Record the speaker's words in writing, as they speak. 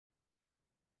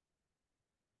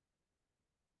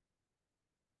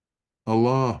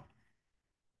Allah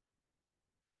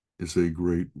is a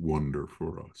great wonder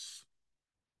for us.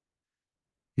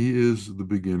 He is the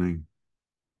beginning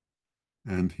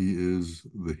and He is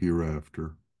the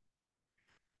hereafter.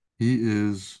 He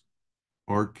is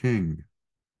our King,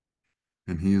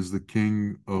 and He is the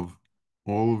King of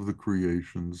all of the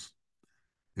creations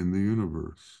in the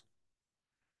universe.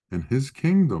 And His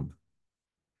kingdom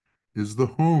is the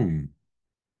home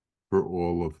for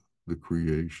all of the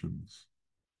creations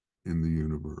in the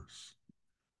universe.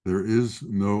 There is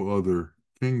no other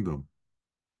kingdom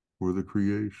for the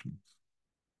creations.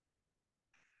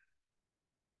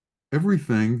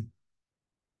 Everything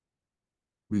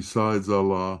besides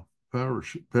Allah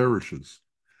perishes.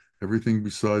 Everything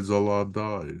besides Allah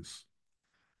dies.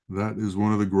 That is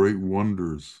one of the great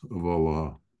wonders of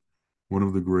Allah, one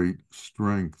of the great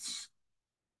strengths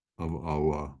of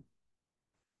Allah.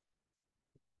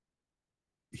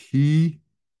 He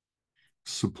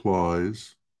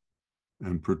supplies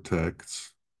and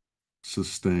protects,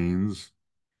 sustains,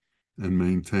 and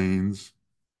maintains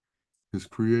His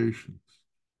creations.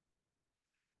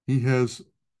 He has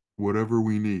whatever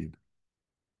we need.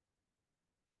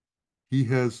 He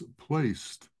has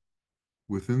placed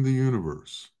within the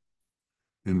universe,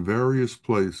 in various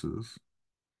places,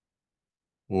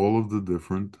 all of the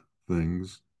different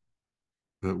things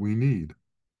that we need.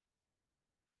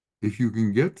 If you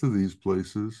can get to these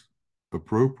places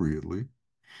appropriately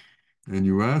and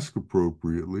you ask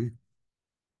appropriately,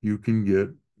 you can get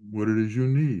what it is you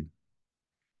need.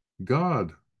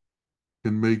 God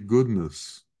can make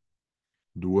goodness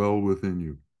dwell within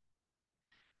you.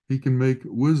 He can make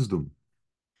wisdom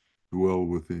dwell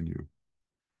within you.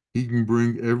 He can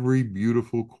bring every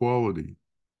beautiful quality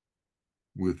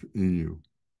within you.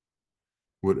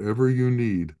 Whatever you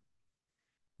need,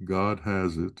 God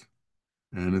has it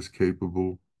and is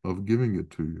capable of giving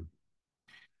it to you.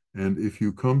 And if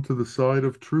you come to the side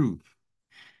of truth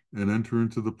and enter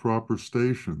into the proper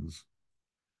stations,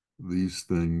 these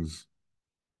things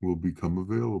will become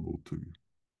available to you.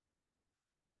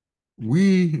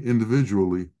 We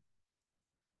individually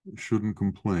shouldn't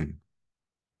complain.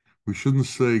 We shouldn't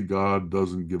say God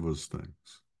doesn't give us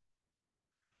things.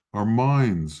 Our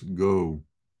minds go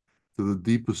to the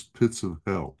deepest pits of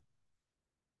hell.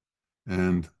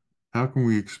 And how can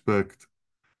we expect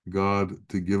God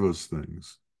to give us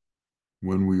things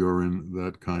when we are in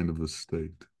that kind of a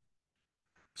state?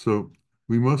 So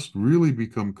we must really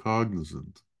become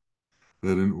cognizant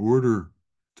that in order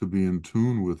to be in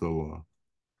tune with Allah,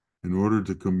 in order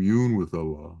to commune with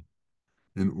Allah,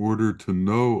 in order to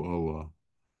know Allah,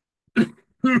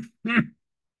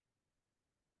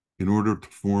 in order to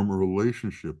form a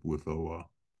relationship with Allah,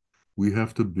 we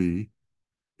have to be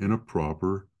in a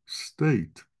proper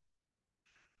state.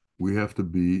 We have to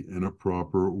be in a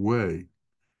proper way,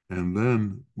 and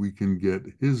then we can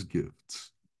get His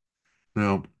gifts.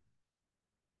 Now,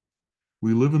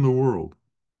 we live in the world,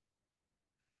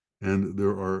 and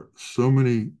there are so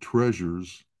many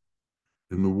treasures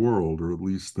in the world, or at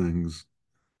least things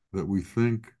that we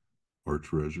think are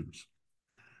treasures.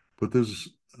 But there's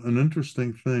an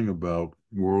interesting thing about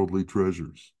worldly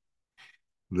treasures.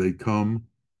 They come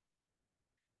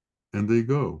and they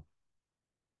go.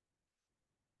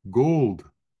 Gold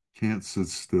can't sit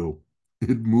still.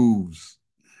 It moves.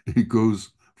 It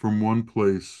goes from one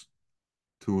place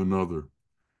to another.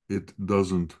 It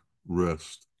doesn't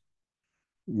rest.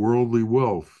 Worldly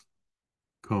wealth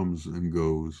comes and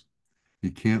goes.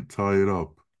 You can't tie it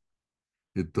up.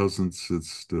 It doesn't sit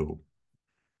still.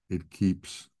 It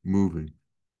keeps moving.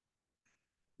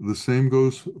 The same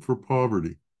goes for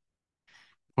poverty.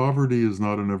 Poverty is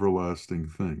not an everlasting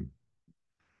thing.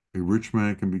 A rich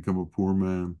man can become a poor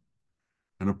man,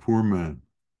 and a poor man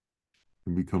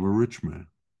can become a rich man.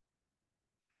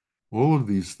 All of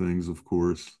these things, of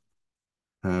course,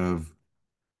 have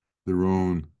their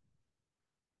own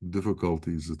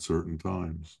difficulties at certain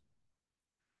times.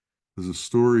 There's a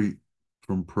story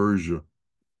from Persia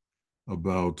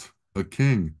about a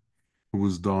king who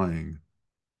was dying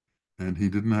and he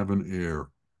didn't have an heir.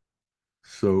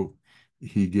 So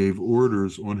he gave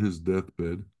orders on his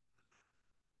deathbed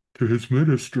to his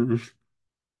ministers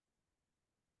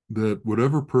that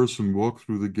whatever person walked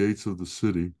through the gates of the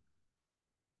city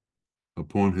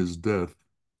upon his death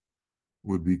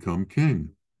would become king.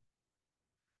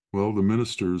 Well, the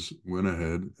ministers went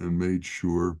ahead and made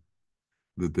sure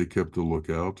that they kept a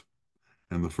lookout.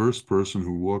 And the first person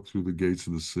who walked through the gates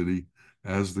of the city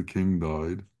as the king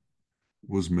died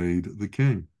was made the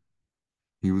king.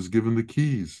 He was given the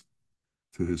keys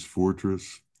to his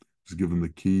fortress, was given the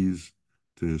keys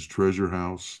to his treasure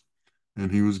house,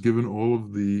 and he was given all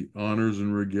of the honors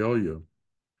and regalia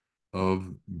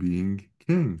of being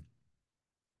king.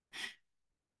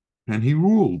 And he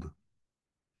ruled.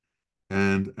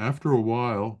 And after a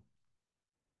while,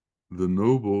 the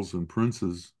nobles and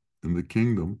princes in the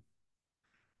kingdom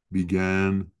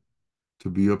began to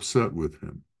be upset with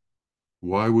him.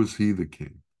 Why was he the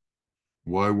king?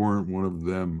 Why weren't one of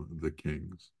them the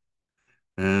kings?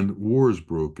 And wars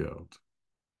broke out.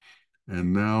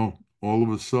 And now, all of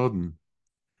a sudden,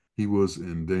 he was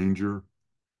in danger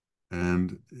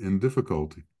and in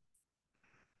difficulty.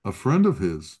 A friend of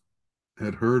his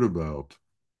had heard about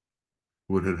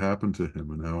what had happened to him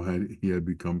and how he had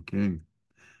become king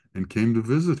and came to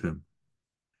visit him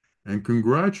and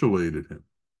congratulated him.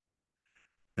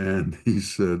 And he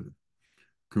said,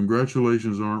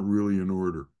 congratulations aren't really in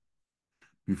order.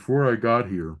 Before I got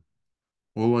here,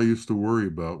 all I used to worry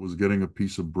about was getting a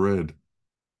piece of bread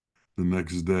the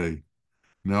next day.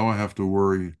 Now I have to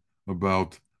worry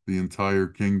about the entire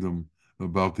kingdom,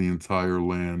 about the entire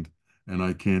land, and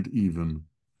I can't even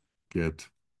get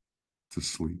to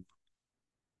sleep.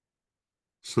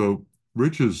 So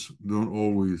riches don't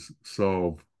always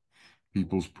solve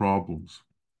people's problems.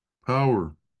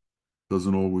 Power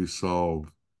doesn't always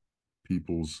solve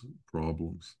people's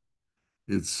problems.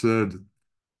 It's said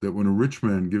that when a rich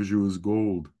man gives you his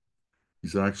gold,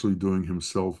 he's actually doing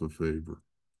himself a favor.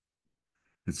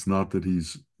 It's not that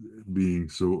he's being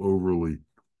so overly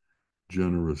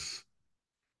generous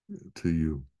to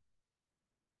you.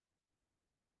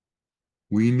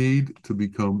 We need to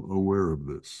become aware of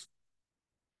this.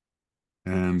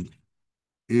 And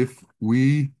if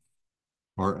we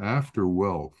are after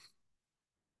wealth,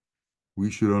 we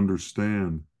should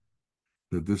understand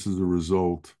that this is a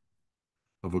result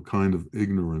of a kind of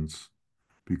ignorance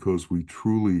because we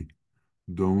truly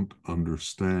don't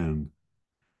understand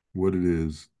what it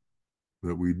is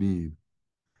that we need.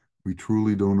 We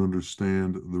truly don't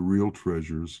understand the real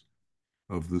treasures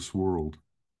of this world.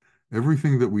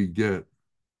 Everything that we get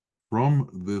from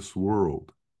this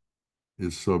world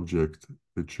is subject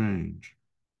to change.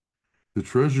 The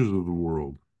treasures of the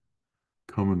world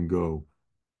come and go.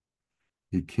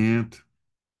 You can't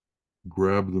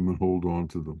grab them and hold on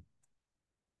to them.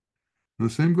 And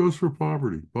the same goes for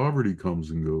poverty. Poverty comes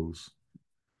and goes.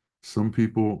 Some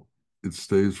people, it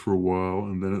stays for a while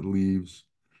and then it leaves.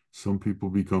 Some people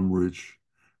become rich.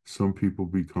 Some people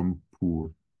become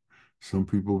poor. Some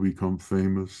people become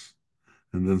famous.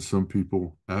 And then some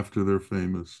people, after they're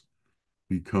famous,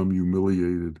 become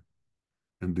humiliated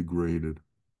and degraded.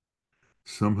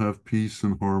 Some have peace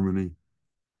and harmony.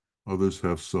 Others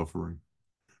have suffering.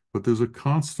 But there's a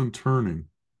constant turning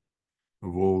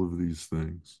of all of these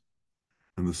things.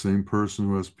 And the same person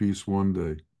who has peace one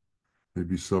day may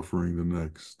be suffering the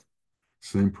next.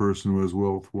 Same person who has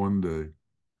wealth one day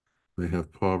may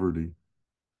have poverty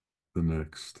the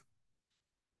next.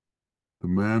 The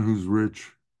man who's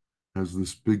rich has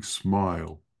this big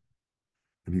smile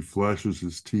and he flashes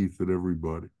his teeth at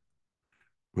everybody.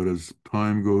 But as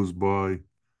time goes by,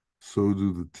 so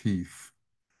do the teeth,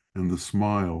 and the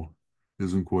smile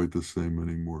isn't quite the same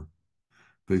anymore.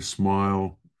 They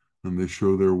smile and they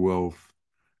show their wealth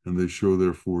and they show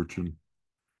their fortune.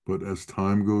 But as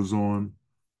time goes on,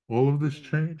 all of this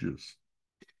changes.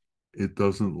 It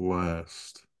doesn't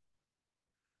last.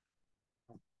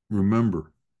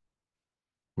 Remember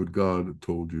what God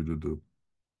told you to do.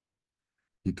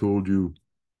 He told you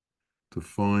to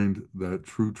find that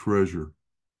true treasure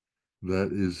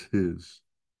that is His,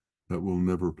 that will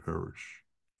never perish.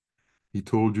 He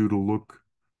told you to look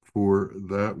for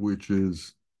that which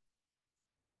is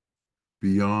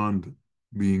beyond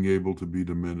being able to be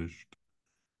diminished.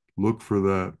 Look for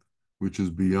that which is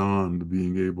beyond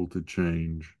being able to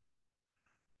change.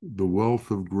 The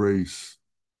wealth of grace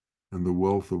and the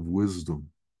wealth of wisdom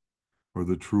are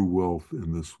the true wealth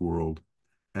in this world.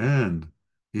 And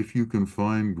if you can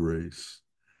find grace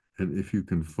and if you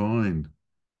can find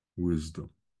wisdom,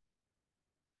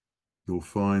 you'll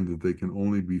find that they can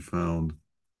only be found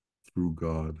through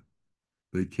God.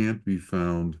 They can't be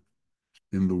found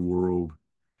in the world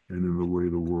and in the way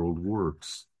the world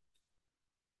works.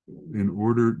 In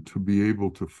order to be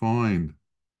able to find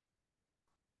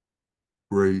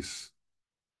grace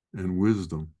and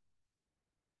wisdom,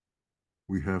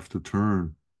 we have to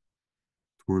turn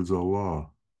towards Allah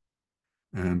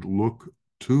and look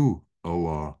to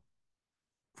Allah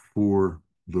for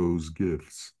those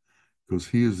gifts because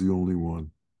He is the only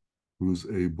one who is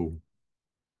able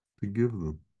to give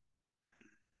them.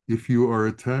 If you are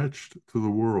attached to the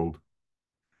world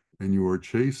and you are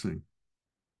chasing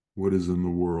what is in the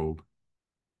world,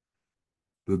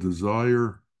 the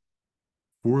desire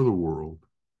for the world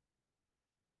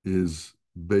is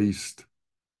based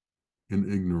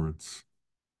in ignorance.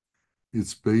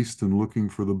 It's based in looking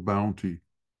for the bounty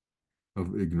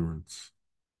of ignorance.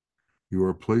 You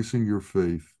are placing your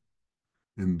faith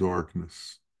in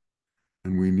darkness,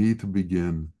 and we need to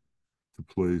begin to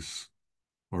place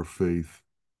our faith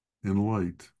in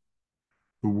light.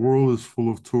 The world is full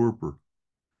of torpor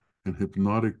and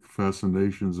hypnotic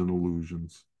fascinations and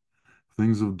illusions,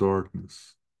 things of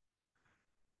darkness.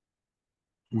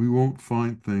 We won't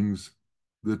find things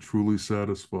that truly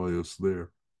satisfy us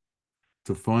there.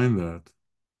 To find that,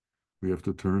 we have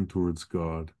to turn towards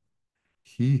God.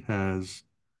 He has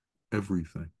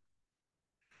everything,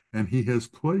 and He has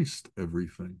placed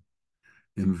everything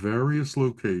in various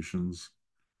locations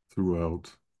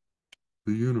throughout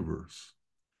the universe.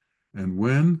 And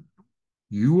when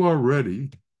you are ready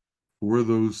for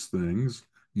those things,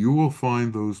 you will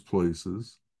find those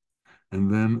places,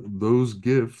 and then those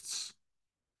gifts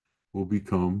will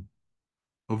become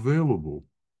available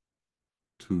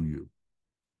to you.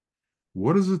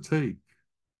 What does it take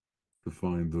to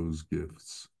find those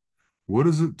gifts? What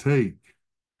does it take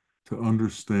to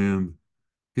understand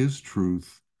His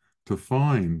truth, to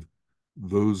find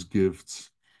those gifts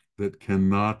that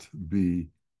cannot be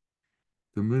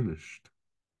diminished?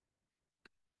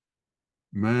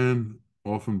 Man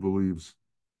often believes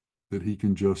that he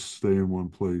can just stay in one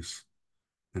place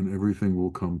and everything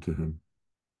will come to him.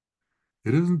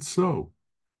 It isn't so.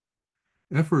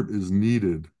 Effort is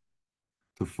needed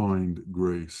to find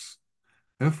grace.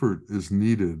 Effort is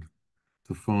needed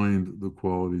to find the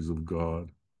qualities of God.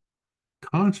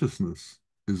 Consciousness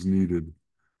is needed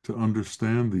to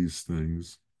understand these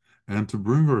things and to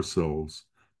bring ourselves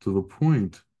to the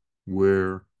point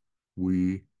where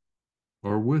we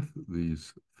are with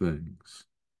these things.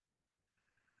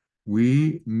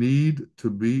 We need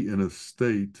to be in a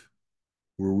state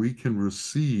where we can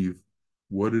receive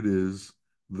what it is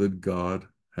that God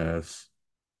has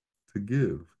to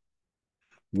give.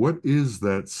 What is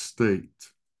that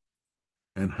state?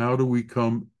 And how do we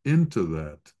come into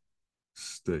that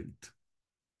state?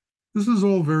 This is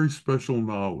all very special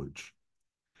knowledge.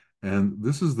 And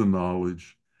this is the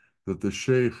knowledge that the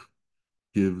Sheikh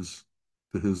gives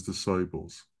to his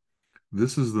disciples.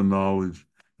 This is the knowledge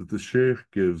that the Sheikh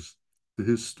gives to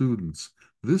his students.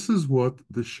 This is what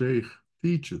the Sheikh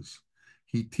teaches.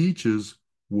 He teaches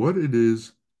what it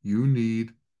is you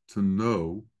need to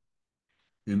know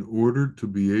in order to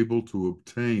be able to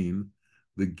obtain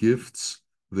the gifts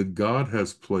that God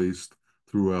has placed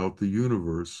throughout the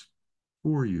universe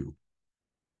for you.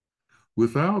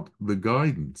 Without the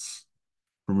guidance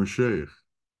from a sheikh,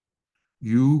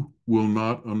 you will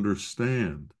not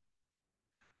understand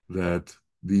that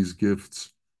these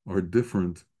gifts are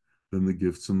different than the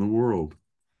gifts in the world.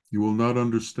 You will not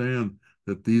understand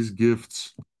that these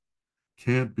gifts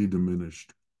can't be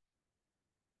diminished,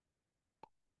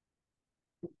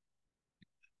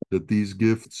 that these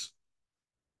gifts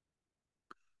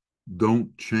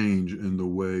don't change in the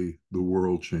way the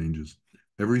world changes.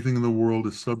 Everything in the world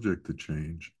is subject to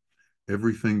change.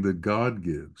 Everything that God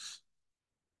gives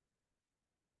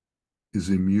is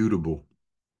immutable,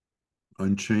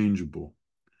 unchangeable,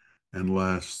 and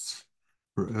lasts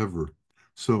forever.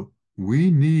 So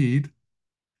we need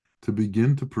to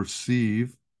begin to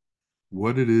perceive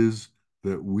what it is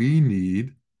that we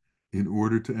need in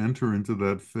order to enter into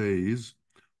that phase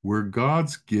where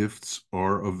God's gifts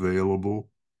are available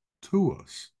to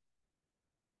us.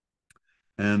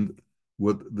 And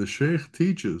what the Sheikh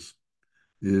teaches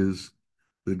is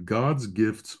that God's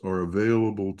gifts are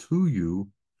available to you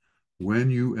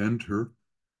when you enter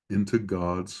into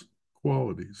God's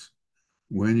qualities,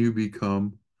 when you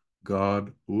become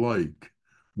God-like,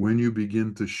 when you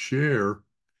begin to share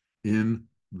in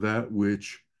that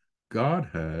which God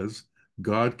has.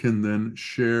 God can then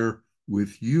share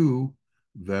with you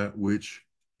that which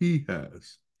He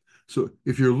has. So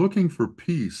if you're looking for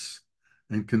peace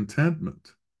and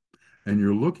contentment, and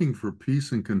you're looking for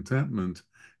peace and contentment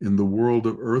in the world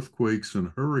of earthquakes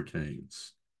and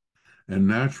hurricanes and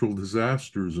natural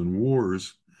disasters and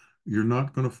wars, you're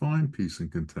not going to find peace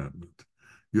and contentment.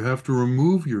 You have to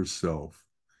remove yourself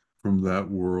from that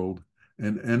world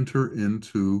and enter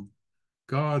into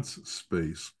God's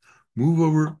space. Move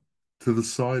over to the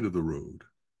side of the road.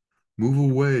 Move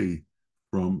away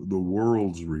from the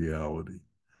world's reality.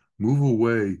 Move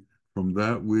away from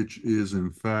that which is,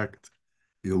 in fact,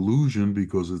 illusion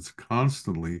because it's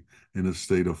constantly in a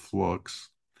state of flux,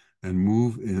 and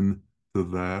move into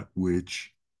that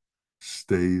which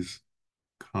stays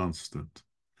constant.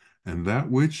 And that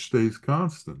which stays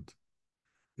constant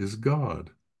is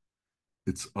God.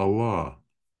 It's Allah.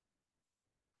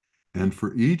 And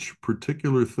for each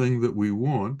particular thing that we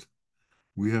want,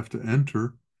 we have to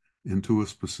enter into a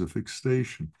specific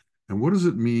station. And what does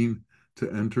it mean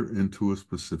to enter into a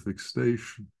specific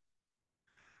station?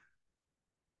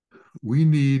 We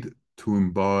need to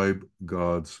imbibe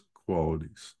God's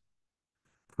qualities.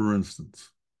 For instance,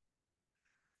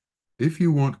 if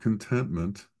you want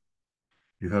contentment,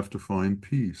 you have to find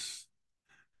peace.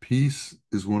 Peace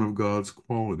is one of God's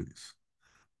qualities.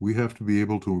 We have to be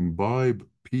able to imbibe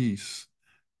peace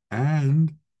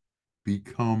and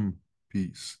become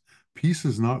peace. Peace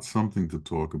is not something to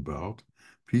talk about.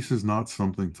 Peace is not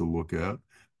something to look at.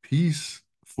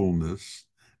 Peacefulness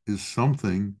is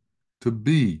something to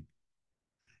be.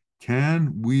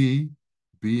 Can we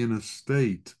be in a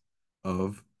state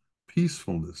of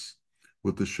peacefulness?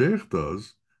 What the Sheikh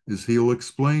does is he'll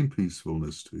explain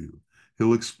peacefulness to you.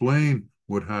 He'll explain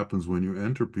what happens when you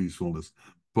enter peacefulness.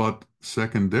 But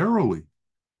secondarily,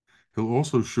 he'll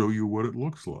also show you what it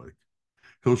looks like.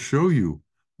 He'll show you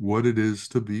what it is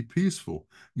to be peaceful.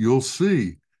 You'll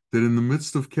see that in the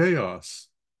midst of chaos,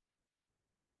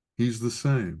 he's the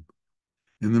same.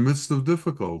 In the midst of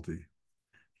difficulty,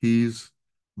 he's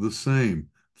the same.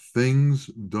 Things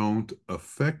don't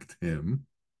affect him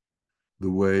the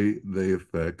way they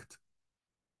affect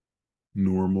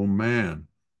normal man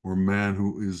or man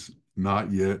who is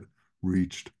not yet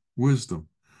reached wisdom.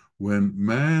 When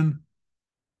man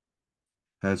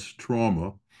has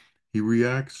trauma, he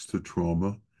reacts to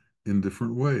trauma in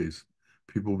different ways.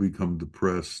 People become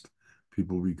depressed,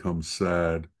 people become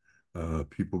sad,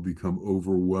 people become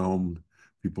overwhelmed,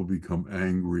 people become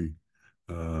angry,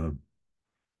 uh,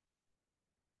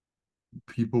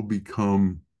 people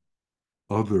become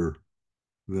other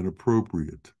than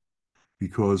appropriate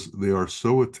because they are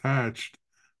so attached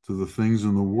to the things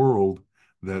in the world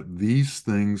that these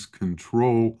things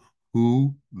control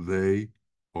who they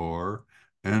are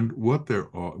and what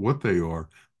they are.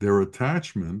 Their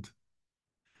attachment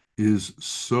is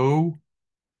so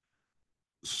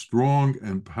strong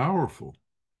and powerful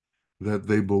that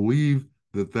they believe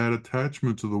that that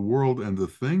attachment to the world and the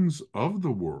things of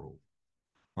the world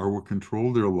are what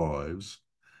control their lives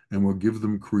and what give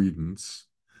them credence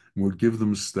and what give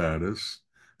them status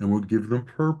and what give them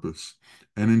purpose.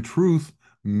 And in truth,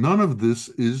 none of this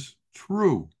is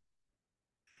true.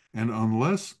 And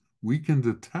unless we can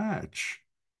detach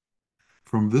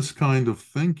from this kind of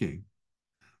thinking,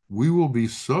 we will be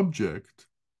subject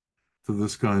to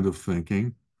this kind of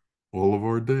thinking all of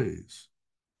our days.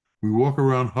 We walk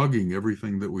around hugging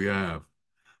everything that we have.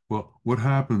 Well, what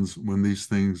happens when these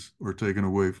things are taken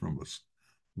away from us?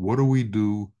 What do we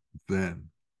do then?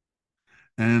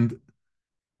 And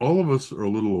all of us are a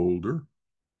little older.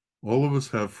 All of us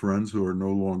have friends who are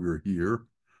no longer here,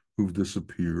 who've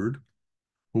disappeared.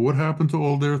 Well, what happened to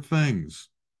all their things?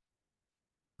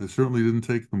 They certainly didn't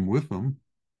take them with them.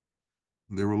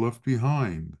 They were left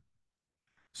behind.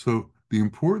 So the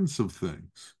importance of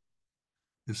things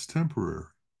is temporary,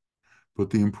 but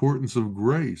the importance of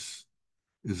grace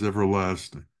is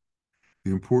everlasting.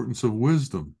 The importance of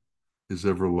wisdom is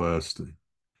everlasting.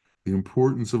 The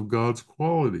importance of God's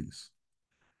qualities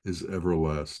is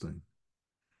everlasting.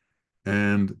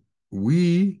 And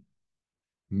we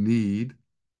need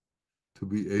to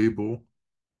be able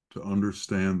to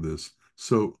understand this.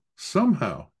 So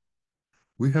somehow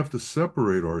we have to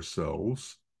separate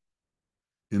ourselves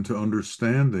into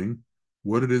understanding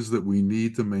what it is that we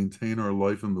need to maintain our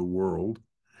life in the world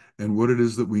and what it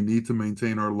is that we need to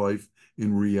maintain our life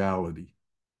in reality.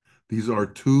 These are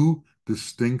two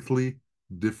distinctly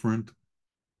different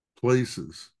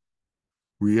places.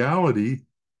 Reality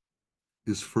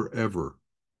is forever.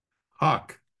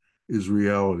 Hak is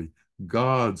reality,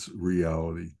 God's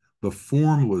reality, the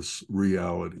formless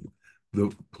reality,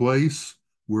 the place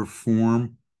where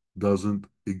form doesn't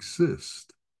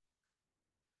exist.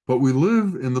 But we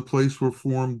live in the place where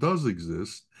form does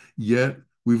exist, yet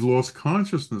we've lost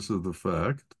consciousness of the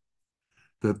fact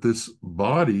that this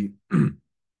body,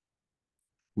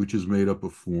 which is made up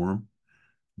of form,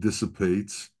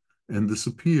 dissipates and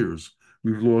disappears.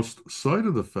 We've lost sight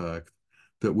of the fact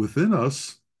that within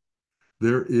us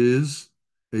there is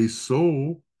a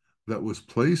soul that was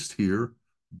placed here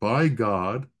by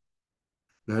God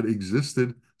that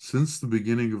existed since the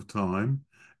beginning of time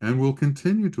and will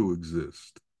continue to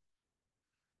exist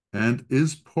and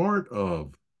is part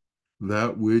of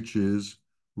that which is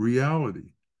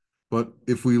reality. But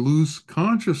if we lose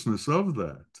consciousness of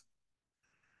that,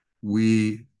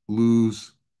 we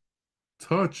lose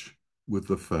touch with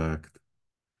the fact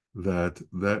that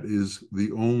that is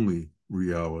the only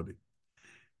reality.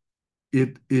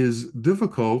 It is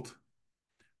difficult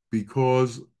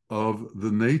because of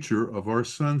the nature of our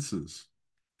senses.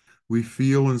 We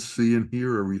feel and see and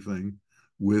hear everything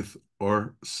with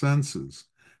our senses.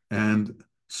 And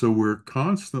so we're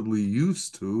constantly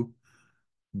used to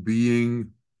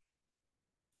being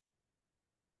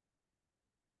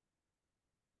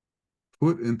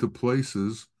put into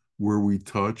places where we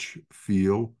touch,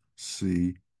 feel,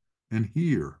 see, and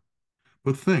hear.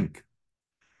 But think,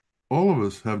 all of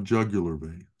us have jugular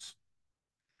veins,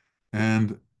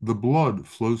 and the blood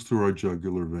flows through our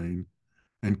jugular vein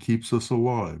and keeps us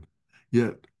alive.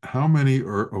 Yet, how many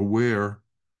are aware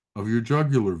of your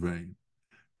jugular vein?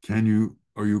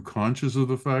 Are you conscious of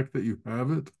the fact that you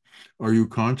have it? Are you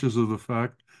conscious of the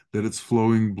fact that it's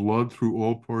flowing blood through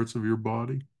all parts of your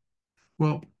body?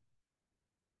 Well,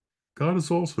 God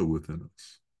is also within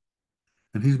us,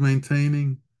 and He's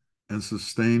maintaining and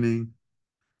sustaining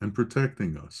and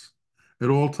protecting us at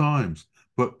all times.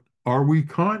 But are we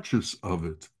conscious of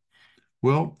it?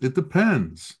 Well, it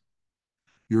depends.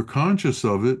 You're conscious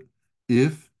of it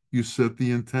if you set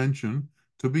the intention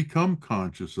to become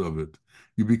conscious of it.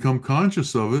 You become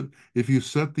conscious of it if you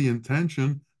set the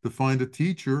intention to find a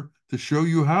teacher to show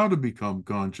you how to become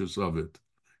conscious of it.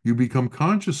 You become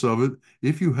conscious of it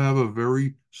if you have a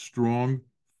very strong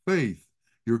faith.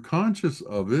 You're conscious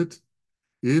of it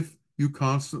if you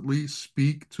constantly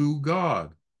speak to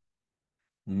God.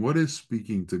 And what is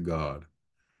speaking to God?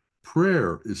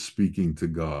 Prayer is speaking to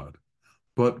God.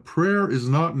 But prayer is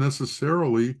not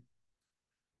necessarily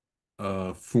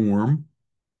a form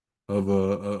of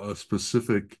a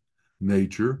specific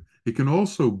nature. It can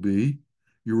also be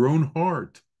your own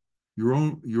heart, your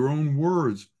own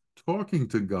words, talking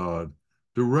to God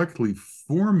directly,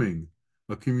 forming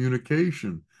a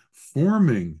communication,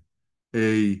 forming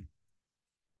a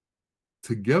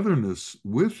togetherness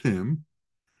with Him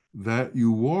that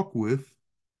you walk with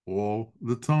all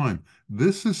the time.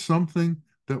 This is something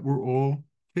that we're all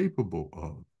capable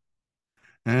of.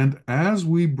 And as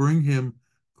we bring Him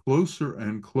closer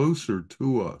and closer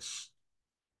to us,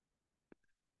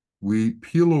 we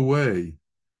peel away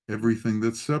everything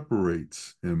that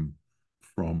separates Him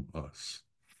from us.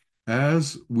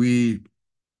 As we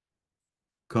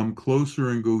come closer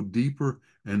and go deeper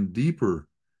and deeper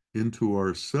into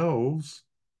ourselves,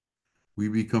 we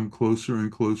become closer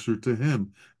and closer to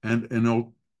Him. And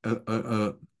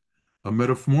a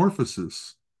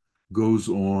metamorphosis goes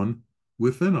on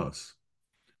within us.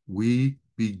 We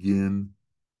begin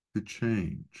to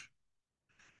change.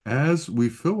 As we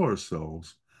fill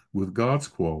ourselves with God's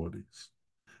qualities,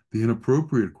 the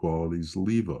inappropriate qualities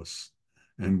leave us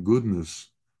and goodness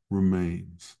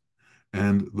remains.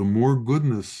 And the more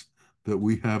goodness that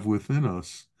we have within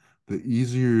us, the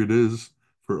easier it is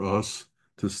for us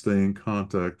to stay in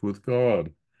contact with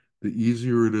God. The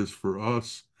easier it is for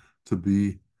us to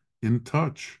be in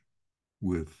touch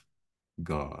with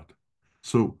God.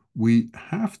 So we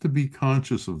have to be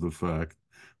conscious of the fact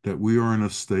that we are in a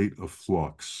state of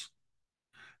flux,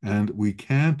 and we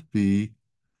can't be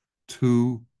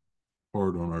too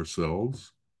hard on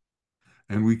ourselves,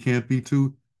 and we can't be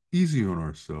too easy on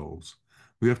ourselves.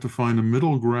 We have to find a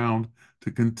middle ground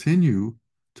to continue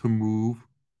to move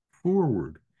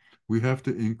forward. We have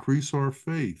to increase our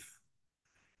faith.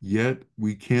 Yet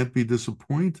we can't be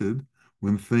disappointed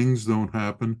when things don't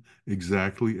happen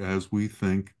exactly as we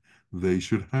think they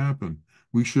should happen.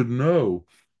 We should know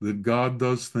that God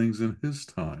does things in His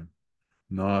time,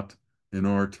 not in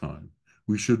our time.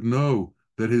 We should know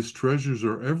that His treasures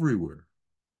are everywhere,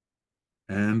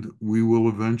 and we will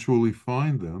eventually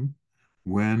find them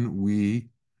when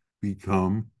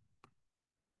become,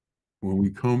 when we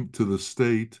come to the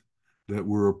state that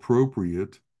we're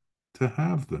appropriate to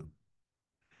have them.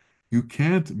 You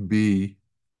can't be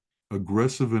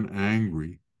aggressive and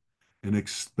angry and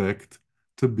expect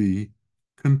to be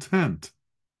content.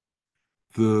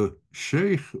 The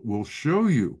Sheikh will show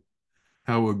you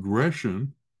how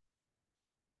aggression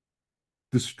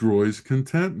destroys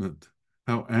contentment,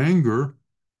 how anger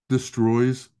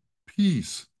destroys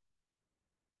peace,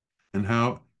 and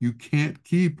how you can't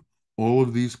keep all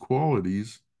of these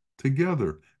qualities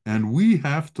together. And we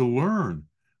have to learn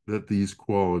that these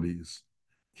qualities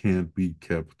can't be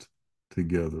kept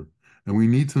together. And we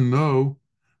need to know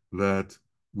that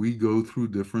we go through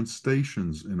different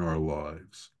stations in our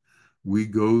lives. We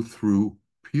go through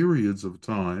periods of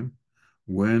time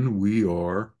when we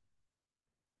are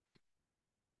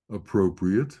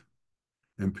appropriate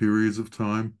and periods of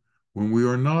time when we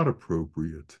are not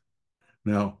appropriate.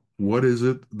 Now, what is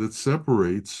it that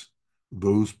separates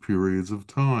those periods of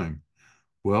time?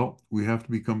 Well, we have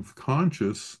to become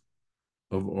conscious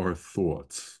of our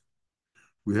thoughts.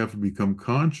 We have to become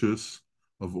conscious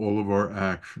of all of our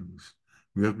actions.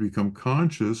 We have to become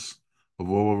conscious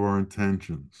of all of our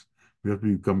intentions. We have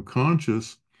to become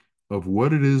conscious of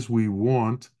what it is we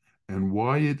want and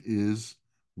why it is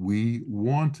we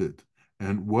want it,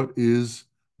 and what is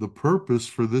the purpose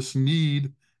for this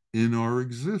need in our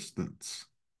existence.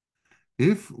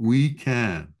 If we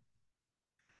can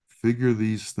figure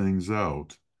these things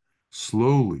out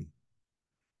slowly,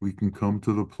 we can come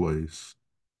to the place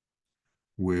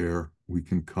where we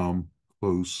can come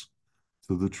close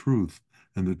to the truth,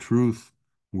 and the truth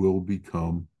will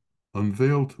become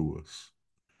unveiled to us.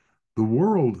 The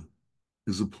world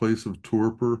is a place of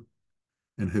torpor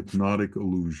and hypnotic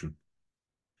illusion.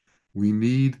 We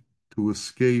need to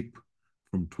escape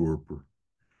from torpor.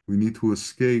 We need to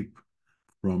escape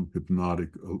from hypnotic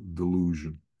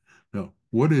delusion. Now,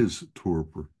 what is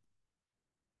torpor?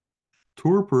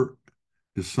 Torpor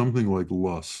is something like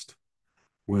lust.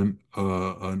 When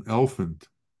an elephant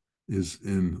is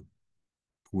in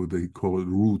what they call it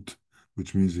root,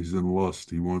 which means he's in lust,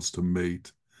 he wants to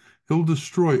mate, he'll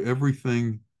destroy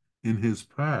everything in his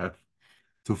path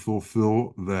to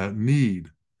fulfill that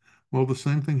need. Well, the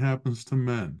same thing happens to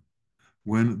men.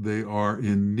 When they are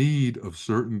in need of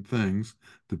certain things,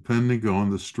 depending on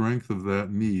the strength of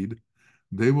that need,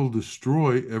 they will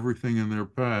destroy everything in their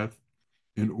path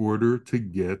in order to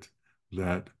get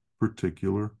that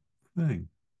particular thing.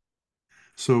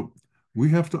 So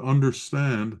we have to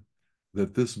understand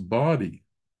that this body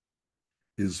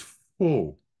is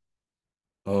full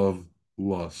of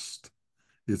lust.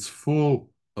 It's full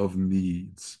of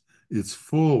needs. It's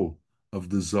full of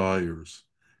desires.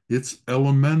 It's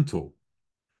elemental,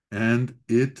 and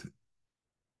it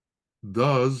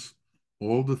does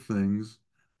all the things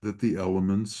that the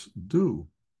elements do.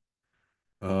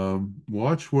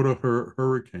 Watch what a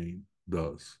hurricane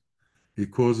does.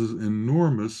 It causes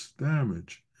enormous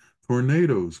damage.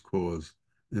 Tornadoes cause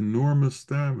enormous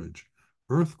damage.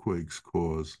 Earthquakes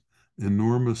cause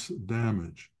enormous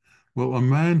damage. Well, a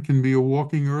man can be a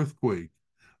walking earthquake.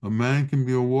 A man can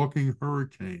be a walking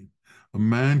hurricane. A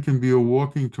man can be a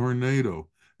walking tornado,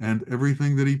 and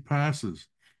everything that he passes,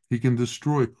 he can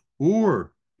destroy.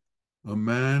 Or a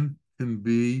man can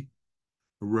be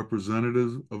a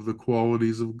representative of the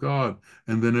qualities of God,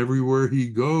 and then everywhere he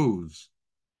goes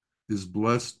is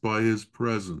blessed by his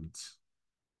presence.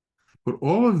 But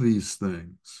all of these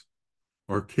things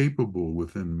are capable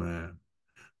within man.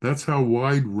 That's how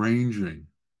wide ranging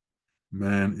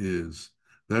man is.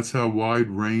 That's how wide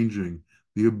ranging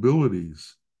the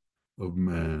abilities of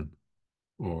man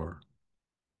are.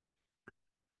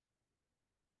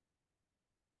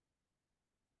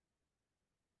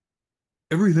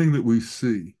 Everything that we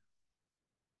see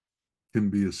can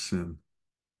be a sin.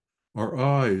 Our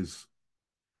eyes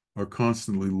are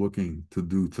constantly looking to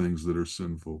do things that are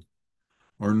sinful.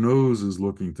 Our nose is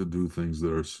looking to do things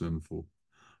that are sinful.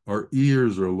 Our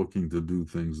ears are looking to do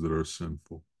things that are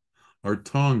sinful. Our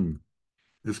tongue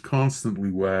is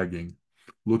constantly wagging,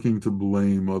 looking to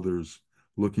blame others,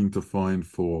 looking to find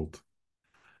fault.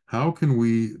 How can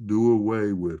we do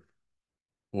away with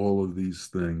all of these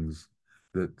things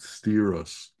that steer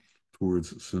us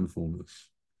towards sinfulness?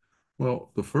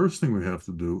 Well, the first thing we have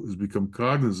to do is become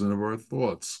cognizant of our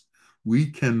thoughts. We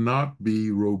cannot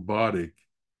be robotic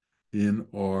in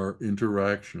our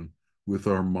interaction with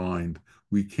our mind.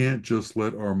 We can't just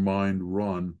let our mind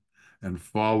run and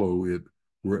follow it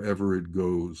wherever it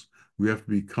goes. We have to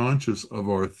be conscious of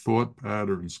our thought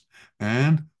patterns,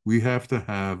 and we have to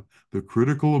have the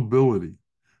critical ability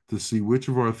to see which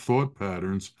of our thought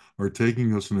patterns are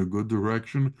taking us in a good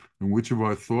direction and which of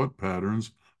our thought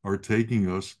patterns are taking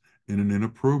us in an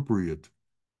inappropriate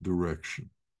direction.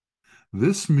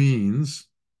 This means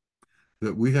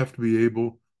that we have to be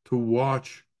able to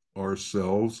watch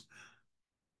ourselves,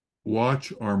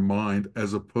 watch our mind,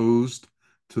 as opposed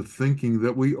to thinking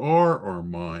that we are our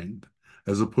mind,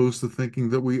 as opposed to thinking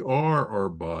that we are our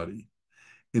body.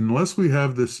 Unless we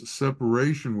have this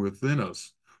separation within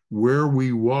us where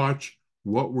we watch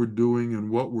what we're doing and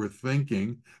what we're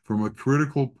thinking from a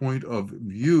critical point of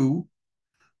view,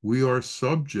 we are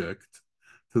subject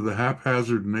to the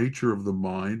haphazard nature of the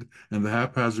mind and the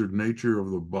haphazard nature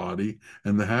of the body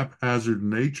and the haphazard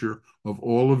nature of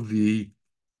all of the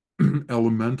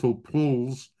elemental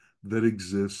pulls that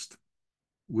exist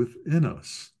within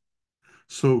us.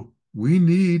 So we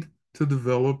need to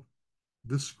develop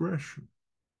discretion.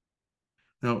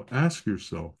 Now, ask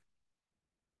yourself,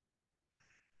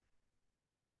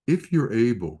 if you're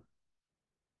able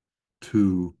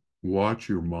to watch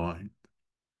your mind,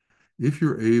 if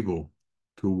you're able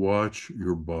to watch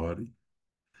your body,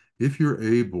 if you're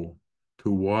able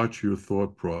to watch your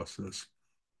thought process,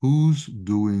 who's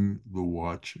doing the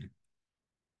watching?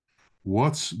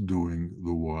 What's doing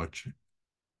the watching?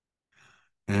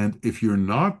 And if you're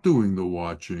not doing the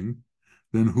watching,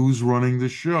 then who's running the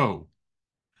show?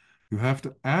 You have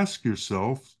to ask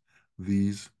yourself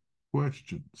these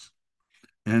questions.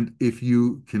 And if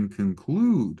you can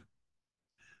conclude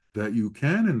that you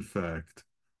can, in fact,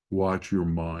 watch your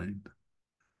mind,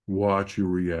 watch your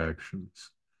reactions,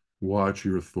 watch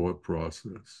your thought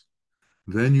process,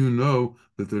 then you know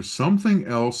that there's something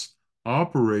else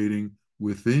operating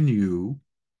within you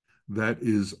that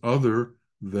is other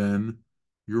than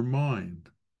your mind.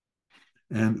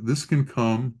 And this can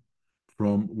come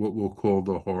from what we'll call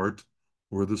the heart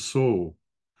or the soul.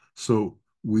 So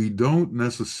we don't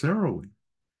necessarily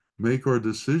make our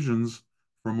decisions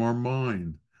from our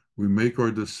mind. We make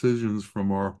our decisions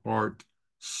from our heart,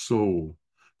 soul,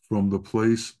 from the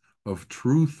place of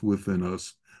truth within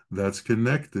us that's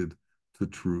connected to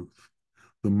truth.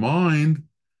 The mind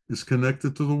is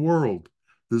connected to the world.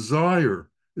 Desire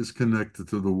is connected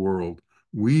to the world.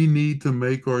 We need to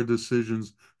make our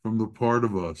decisions from the part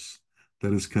of us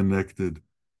that is connected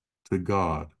to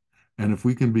God. And if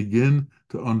we can begin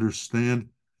to understand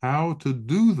how to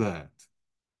do that,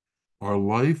 our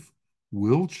life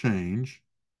will change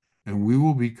and we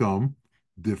will become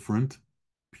different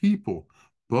people.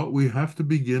 But we have to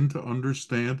begin to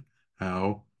understand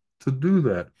how to do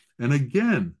that. And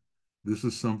again, this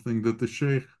is something that the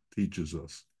Sheikh teaches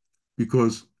us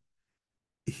because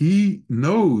he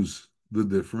knows the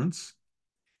difference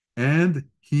and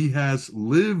he has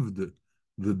lived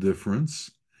the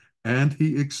difference and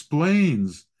he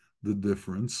explains the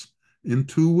difference in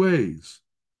two ways,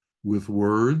 with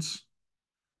words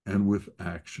and with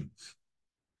actions.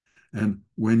 And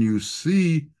when you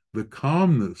see the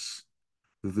calmness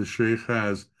that the Sheikh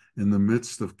has in the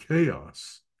midst of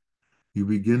chaos, you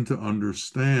begin to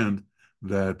understand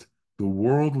that the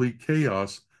worldly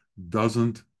chaos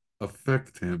doesn't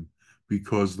affect him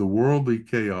because the worldly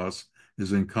chaos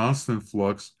is in constant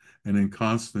flux and in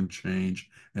constant change.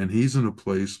 And he's in a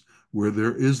place where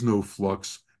there is no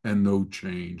flux and no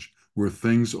change, where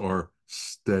things are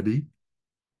steady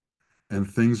and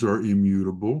things are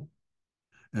immutable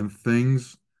and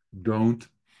things don't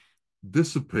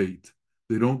dissipate.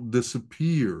 They don't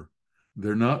disappear.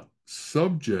 They're not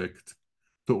subject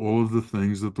to all of the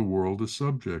things that the world is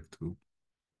subject to.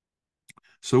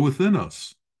 So within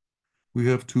us, we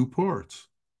have two parts.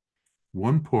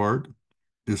 One part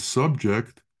is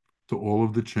subject to all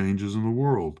of the changes in the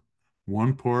world.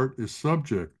 One part is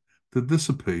subject to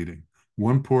dissipating.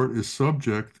 One part is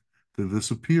subject to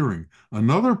disappearing.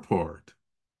 Another part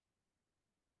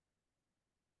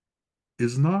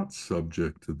is not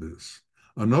subject to this.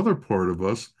 Another part of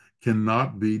us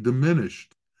cannot be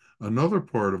diminished. Another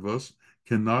part of us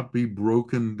cannot be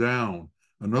broken down.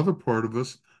 Another part of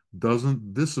us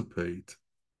doesn't dissipate.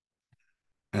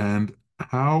 And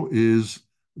how is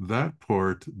that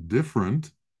part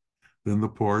different than the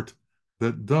part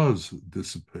that does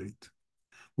dissipate?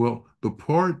 Well, the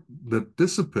part that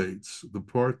dissipates, the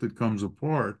part that comes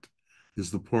apart,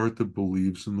 is the part that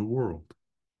believes in the world,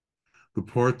 the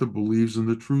part that believes in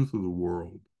the truth of the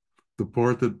world, the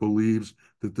part that believes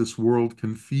that this world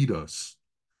can feed us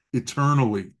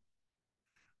eternally,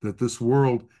 that this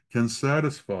world can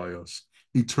satisfy us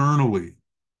eternally.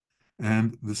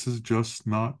 And this is just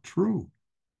not true.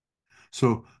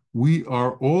 So we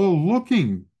are all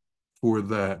looking for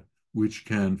that which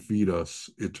can feed us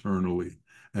eternally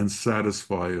and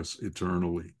satisfy us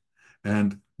eternally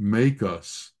and make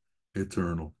us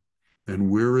eternal. And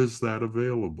where is that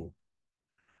available?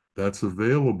 That's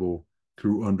available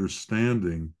through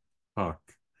understanding Hak,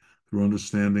 through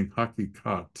understanding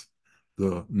Hakikat,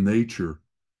 the nature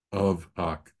of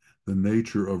Hak, the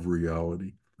nature of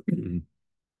reality, the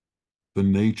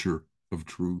nature of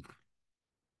truth.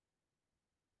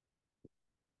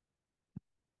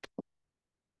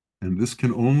 And this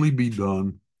can only be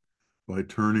done by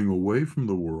turning away from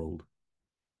the world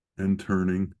and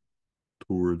turning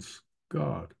towards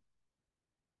God.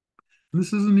 And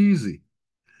this isn't easy.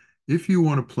 If you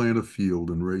want to plant a field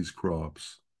and raise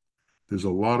crops, there's a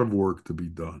lot of work to be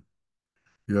done.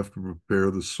 You have to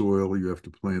prepare the soil, you have to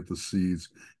plant the seeds,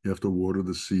 you have to water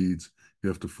the seeds, you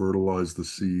have to fertilize the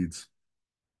seeds,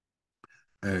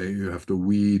 you have to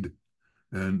weed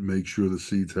and make sure the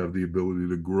seeds have the ability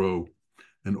to grow.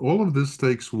 And all of this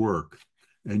takes work.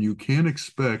 And you can't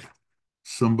expect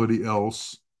somebody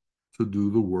else to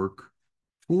do the work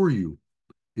for you.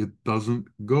 It doesn't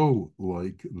go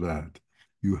like that.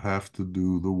 You have to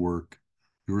do the work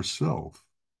yourself.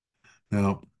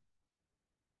 Now,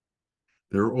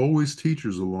 there are always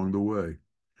teachers along the way.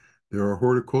 There are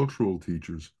horticultural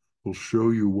teachers who'll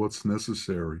show you what's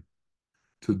necessary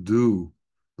to do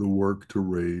the work to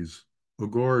raise a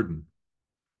garden.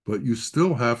 but you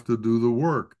still have to do the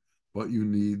work, but you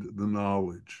need the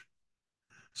knowledge.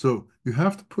 So you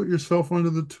have to put yourself under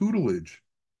the tutelage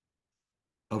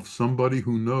of somebody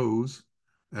who knows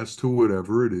as to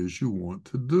whatever it is you want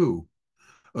to do.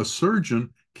 A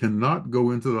surgeon cannot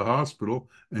go into the hospital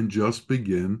and just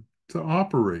begin to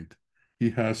operate. He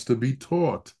has to be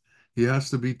taught. He has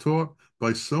to be taught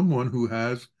by someone who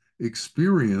has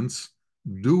experience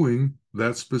doing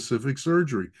that specific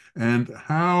surgery. And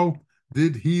how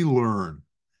did he learn?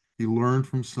 He learned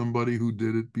from somebody who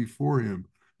did it before him.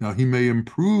 Now, he may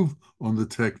improve on the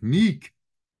technique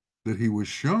that he was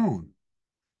shown,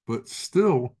 but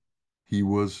still, he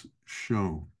was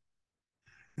shown.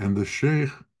 And the sheikh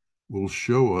will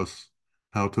show us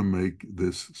how to make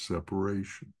this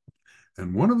separation.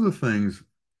 And one of the things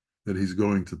that he's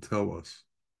going to tell us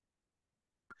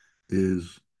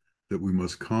is that we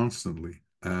must constantly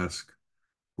ask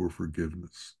for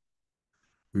forgiveness.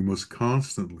 We must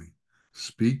constantly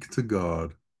speak to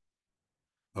God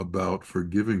about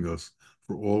forgiving us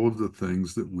for all of the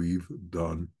things that we've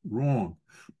done wrong.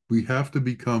 We have to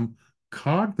become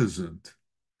cognizant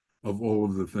of all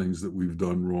of the things that we've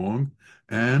done wrong,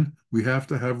 and we have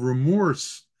to have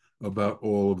remorse about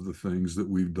all of the things that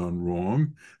we've done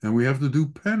wrong, and we have to do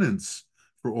penance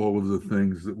for all of the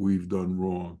things that we've done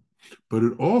wrong. But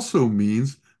it also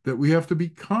means that we have to be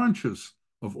conscious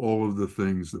of all of the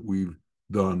things that we've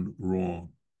done wrong.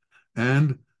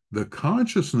 And the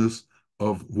consciousness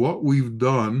of what we've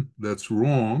done that's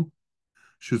wrong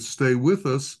should stay with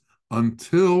us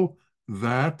until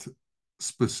that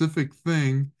specific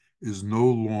thing is no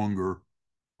longer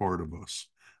part of us.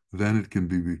 Then it can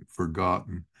be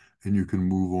forgotten and you can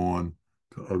move on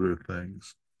to other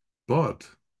things. But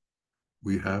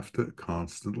we have to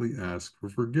constantly ask for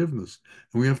forgiveness.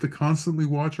 And we have to constantly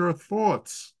watch our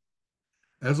thoughts.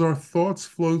 As our thoughts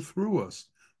flow through us,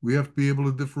 we have to be able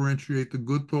to differentiate the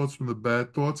good thoughts from the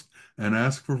bad thoughts and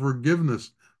ask for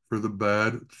forgiveness for the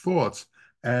bad thoughts.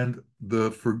 And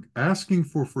asking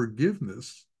for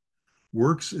forgiveness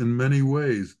works in many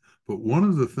ways. But one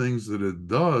of the things that it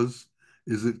does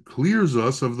is it clears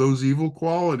us of those evil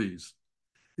qualities.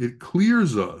 It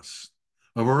clears us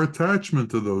of our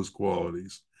attachment to those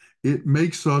qualities. It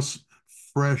makes us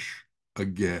fresh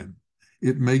again.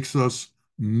 It makes us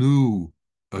new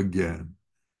again.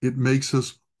 It makes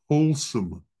us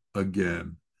wholesome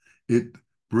again. It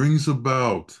brings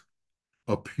about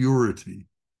a purity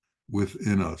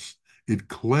within us. It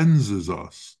cleanses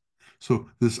us. So,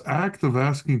 this act of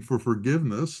asking for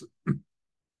forgiveness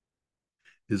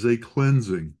is a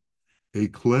cleansing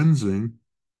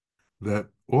that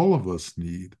all of us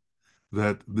need,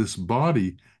 that this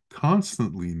body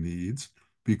constantly needs,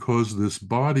 because this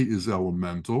body is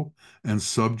elemental and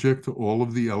subject to all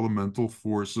of the elemental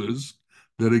forces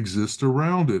that exist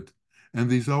around it. And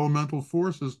these elemental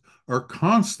forces are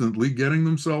constantly getting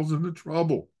themselves into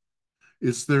trouble.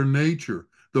 It's their nature.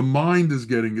 The mind is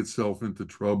getting itself into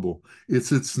trouble.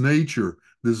 It's its nature.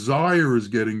 Desire is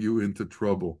getting you into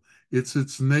trouble. It's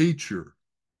its nature.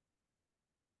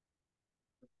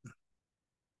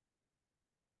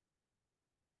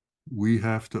 We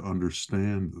have to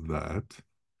understand that,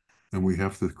 and we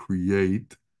have to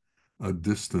create a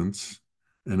distance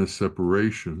and a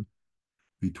separation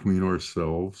between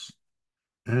ourselves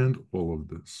and all of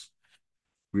this.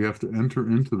 We have to enter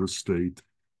into the state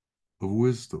of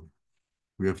wisdom.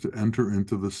 We have to enter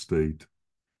into the state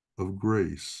of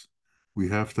grace. We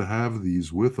have to have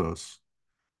these with us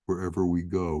wherever we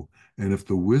go. And if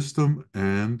the wisdom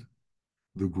and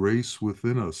the grace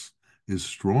within us is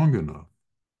strong enough,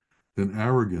 then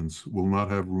arrogance will not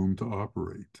have room to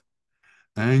operate.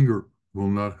 Anger will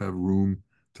not have room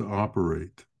to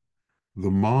operate. The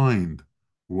mind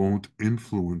won't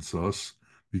influence us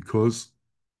because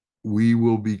we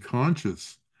will be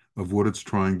conscious of what it's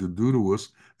trying to do to us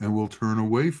and will turn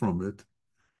away from it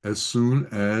as soon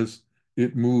as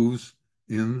it moves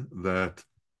in that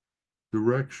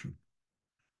direction.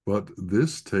 But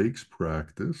this takes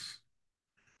practice,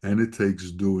 and it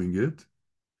takes doing it,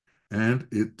 and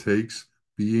it takes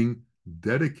being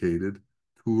dedicated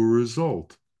to a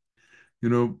result. You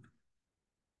know,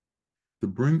 to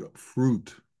bring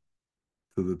fruit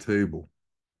to the table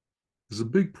is a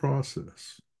big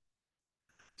process.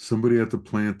 Somebody had to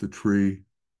plant the tree,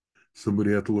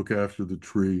 somebody had to look after the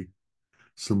tree,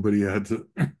 somebody had to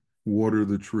water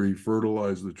the tree,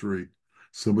 fertilize the tree.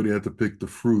 Somebody had to pick the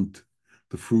fruit.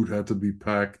 The fruit had to be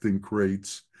packed in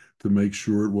crates to make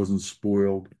sure it wasn't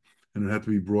spoiled, and it had to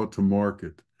be brought to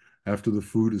market. After the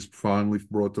fruit is finally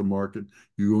brought to market,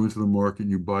 you go into the market,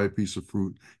 you buy a piece of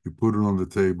fruit, you put it on the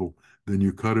table, then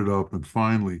you cut it up, and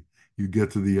finally you get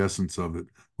to the essence of it,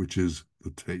 which is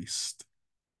the taste.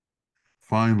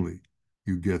 Finally,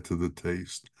 you get to the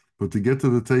taste. But to get to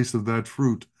the taste of that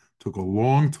fruit took a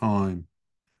long time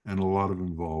and a lot of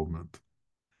involvement.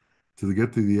 To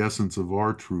get to the essence of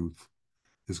our truth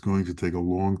is going to take a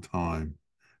long time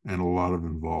and a lot of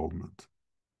involvement.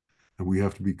 And we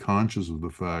have to be conscious of the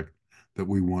fact that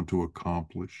we want to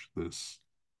accomplish this.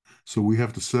 So we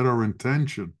have to set our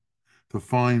intention to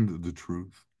find the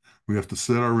truth. We have to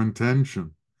set our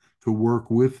intention to work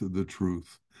with the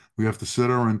truth. We have to set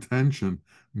our intention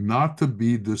not to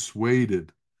be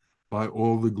dissuaded by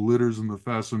all the glitters and the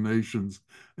fascinations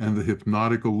and the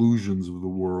hypnotic illusions of the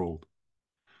world.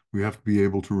 We have to be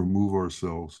able to remove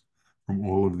ourselves from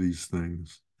all of these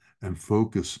things and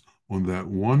focus on that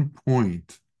one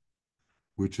point,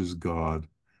 which is God.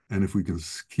 And if we can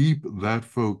keep that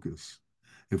focus,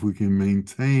 if we can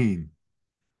maintain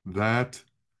that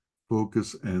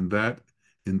focus and that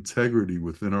integrity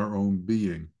within our own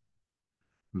being,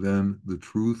 then the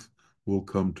truth will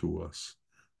come to us.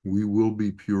 We will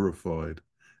be purified,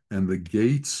 and the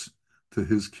gates to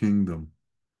his kingdom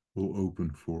will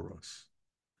open for us.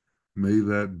 May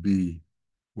that be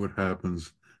what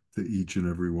happens to each and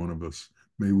every one of us.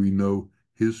 May we know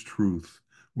his truth.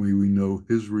 May we know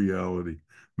his reality.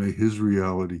 May his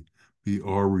reality be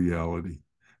our reality.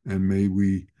 And may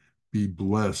we be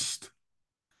blessed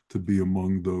to be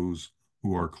among those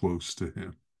who are close to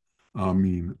him.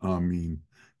 Ameen, Ameen.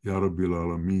 Ya Rabbil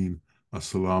Alameen.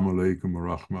 Assalamu alaikum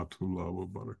wa rahmatullahi wa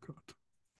barakatuh.